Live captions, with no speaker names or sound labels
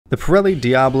The Pirelli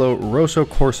Diablo Rosso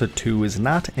Corsa 2 is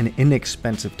not an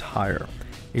inexpensive tire.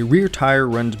 A rear tire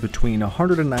runs between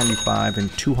 $195 and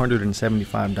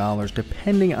 $275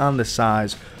 depending on the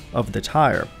size of the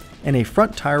tire, and a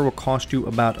front tire will cost you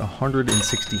about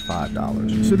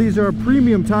 $165. So these are a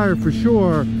premium tire for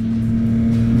sure,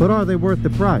 but are they worth the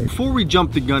price? Before we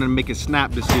jump the gun and make a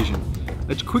snap decision,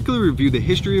 let's quickly review the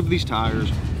history of these tires,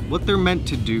 what they're meant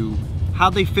to do, how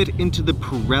they fit into the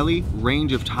Pirelli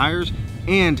range of tires,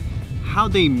 and how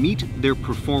they meet their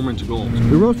performance goals.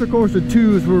 The Rosso Corsa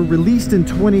 2s were released in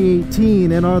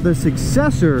 2018 and are the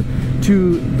successor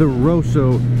to the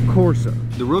Rosso Corsa.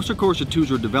 The Rosso Corsa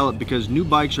 2s were developed because new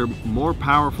bikes are more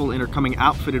powerful and are coming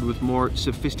outfitted with more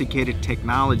sophisticated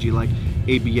technology like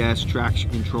ABS, traction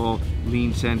control,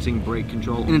 lean sensing, brake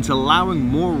control, and it's allowing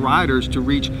more riders to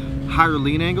reach higher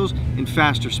lean angles and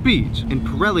faster speeds. And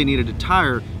Pirelli needed a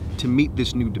tire to meet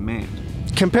this new demand.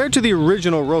 Compared to the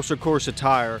original Rosso Corsa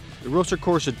tire, the Rosso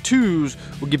Corsa 2s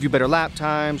will give you better lap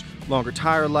times, longer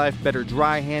tire life, better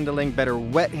dry handling, better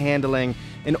wet handling,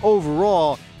 and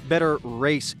overall, better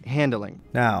race handling.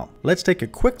 Now, let's take a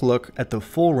quick look at the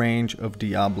full range of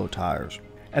Diablo tires.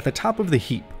 At the top of the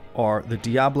heap are the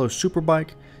Diablo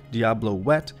Superbike, Diablo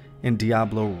Wet, and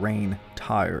Diablo Rain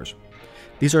tires.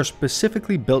 These are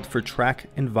specifically built for track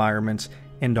environments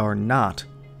and are not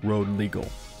road legal.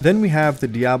 Then we have the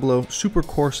Diablo Super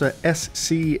Corsa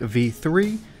SC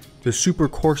V3, the Super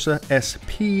Corsa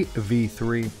SP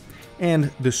V3,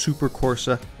 and the Super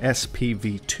Corsa SP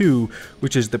V2,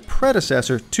 which is the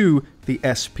predecessor to the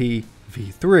SP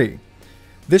V3.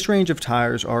 This range of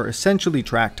tires are essentially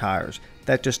track tires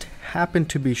that just happen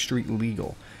to be street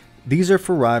legal. These are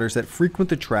for riders that frequent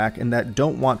the track and that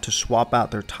don't want to swap out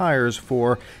their tires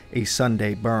for a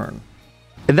Sunday burn.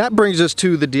 And that brings us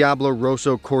to the Diablo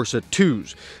Rosso Corsa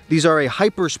 2s. These are a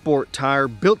hypersport tire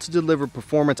built to deliver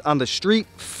performance on the street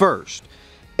first,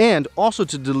 and also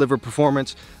to deliver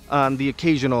performance on the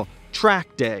occasional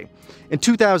track day. In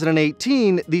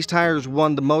 2018, these tires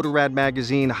won the Motorrad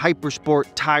magazine Hypersport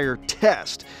Tire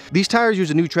Test. These tires use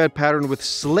a new tread pattern with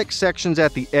slick sections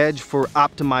at the edge for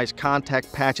optimized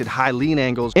contact patch at high lean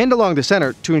angles and along the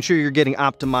center to ensure you're getting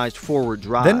optimized forward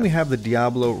drive. Then we have the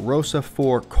Diablo Rosso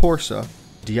 4 Corsa,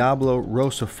 Diablo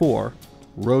Rosso 4,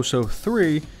 Rosso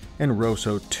 3, and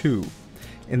Rosso 2.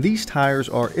 And these tires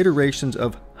are iterations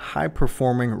of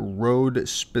high-performing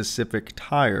road-specific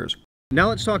tires. Now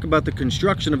let's talk about the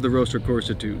construction of the Rosso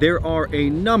Corsa 2. There are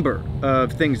a number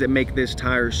of things that make this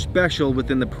tire special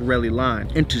within the Pirelli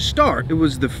line. And to start, it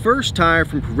was the first tire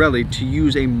from Pirelli to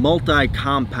use a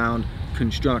multi-compound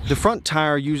construction. The front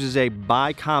tire uses a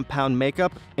bi-compound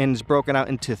makeup and is broken out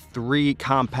into 3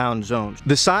 compound zones.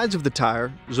 The sides of the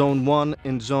tire, zone 1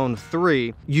 and zone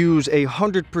 3, use a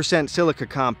 100% silica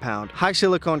compound. High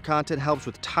silicone content helps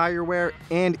with tire wear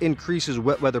and increases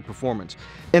wet weather performance.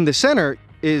 In the center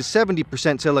is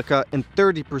 70% silica and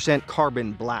 30%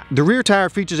 carbon black. The rear tire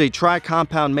features a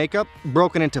tri-compound makeup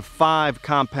broken into 5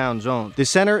 compound zones. The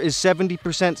center is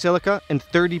 70% silica and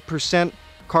 30%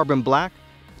 carbon black.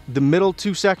 The middle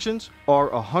 2 sections are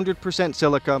 100%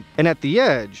 silica, and at the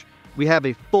edge, we have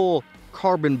a full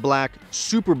carbon black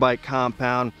Superbike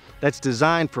compound that's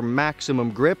designed for maximum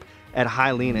grip at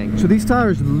high lean angles. So these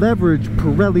tires leverage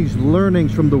Pirelli's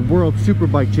learnings from the World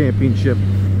Superbike Championship,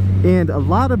 and a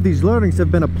lot of these learnings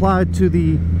have been applied to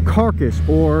the carcass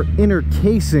or inner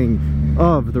casing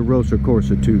of the Rosso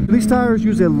Corsa 2. These tires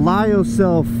use a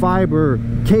lyocell fiber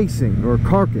casing or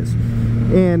carcass,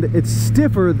 and it's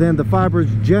stiffer than the fibers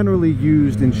generally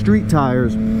used in street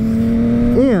tires,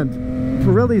 and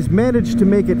Pirelli's managed to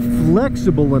make it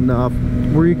flexible enough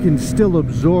where you can still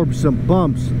absorb some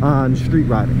bumps on street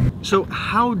riding. So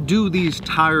how do these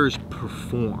tires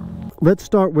perform? Let's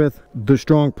start with the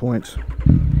strong points.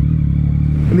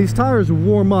 And these tires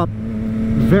warm up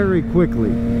very quickly,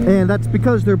 and that's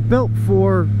because they're built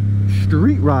for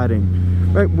street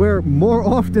riding, right? Where more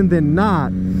often than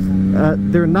not,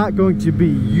 they're not going to be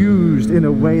used in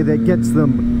a way that gets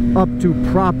them up to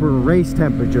proper race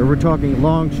temperature. We're talking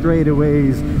long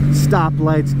straightaways,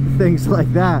 stoplights, things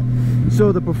like that.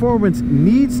 So the performance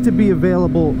needs to be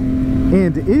available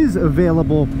and is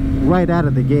available right out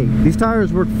of the gate. These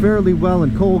tires work fairly well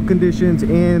in cold conditions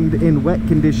and in wet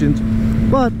conditions,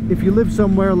 but if you live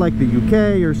somewhere like the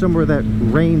UK or somewhere that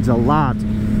rains a lot,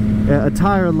 a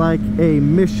tire like a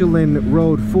Michelin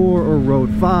Road 4 or Road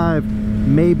 5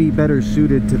 may be better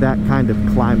suited to that kind of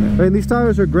climate. And these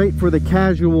tires are great for the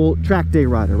casual track day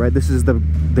rider, right? This is the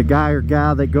guy or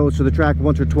gal that goes to the track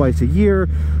once or twice a year,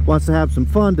 wants to have some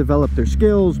fun, develop their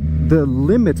skills. The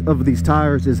limit of these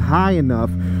tires is high enough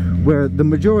where the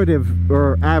majority of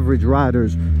or average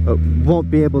riders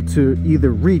won't be able to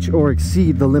either reach or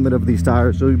exceed the limit of these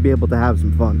tires, so you'll be able to have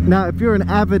some fun. Now, if you're an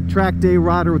avid track day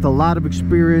rider with a lot of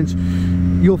experience,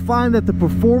 you'll find that the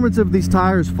performance of these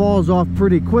tires falls off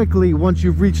pretty quickly once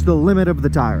you've reached the limit of the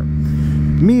tire,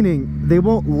 meaning they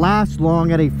won't last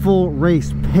long at a full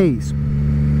race pace.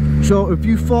 So if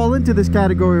you fall into this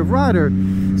category of rider,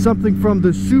 something from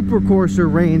the Super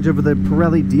Corsa range of the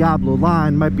Pirelli Diablo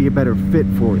line might be a better fit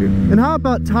for you. And how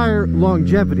about tire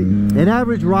longevity? An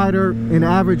average rider in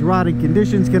average riding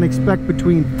conditions can expect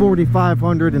between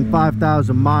 4,500 and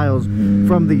 5,000 miles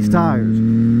from these tires.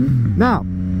 Now,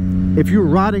 if you're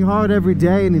riding hard every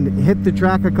day and hit the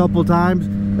track a couple times,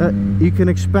 you can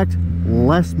expect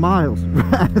less miles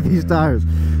out of these tires.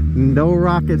 No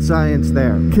rocket science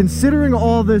there. Considering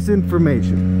all this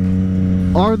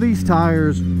information, are these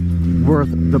tires worth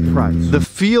the price? The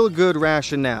feel-good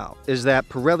rationale is that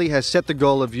Pirelli has set the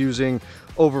goal of using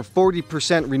over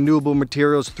 40% renewable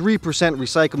materials, 3%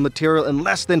 recycled material, and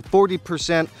less than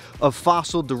 40% of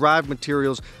fossil-derived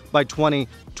materials by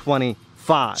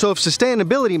 2025. So if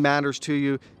sustainability matters to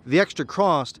you, the extra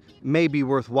cost may be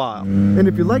worthwhile. And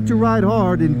if you like to ride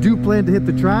hard and do plan to hit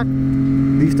the track,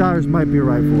 these tires might be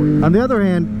right for you. On the other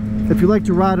hand, if you like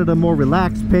to ride at a more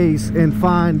relaxed pace and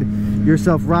find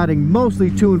yourself riding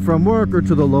mostly to and from work or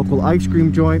to the local ice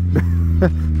cream joint,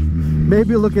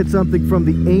 maybe look at something from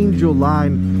the Angel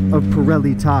line of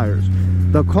Pirelli tires.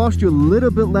 They'll cost you a little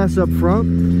bit less up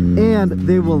front and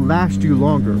they will last you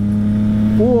longer.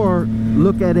 Or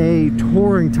look at a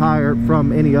touring tire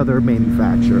from any other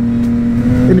manufacturer.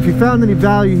 And if you found any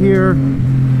value here,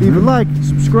 leave a like,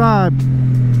 subscribe,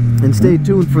 and stay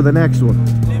tuned for the next one.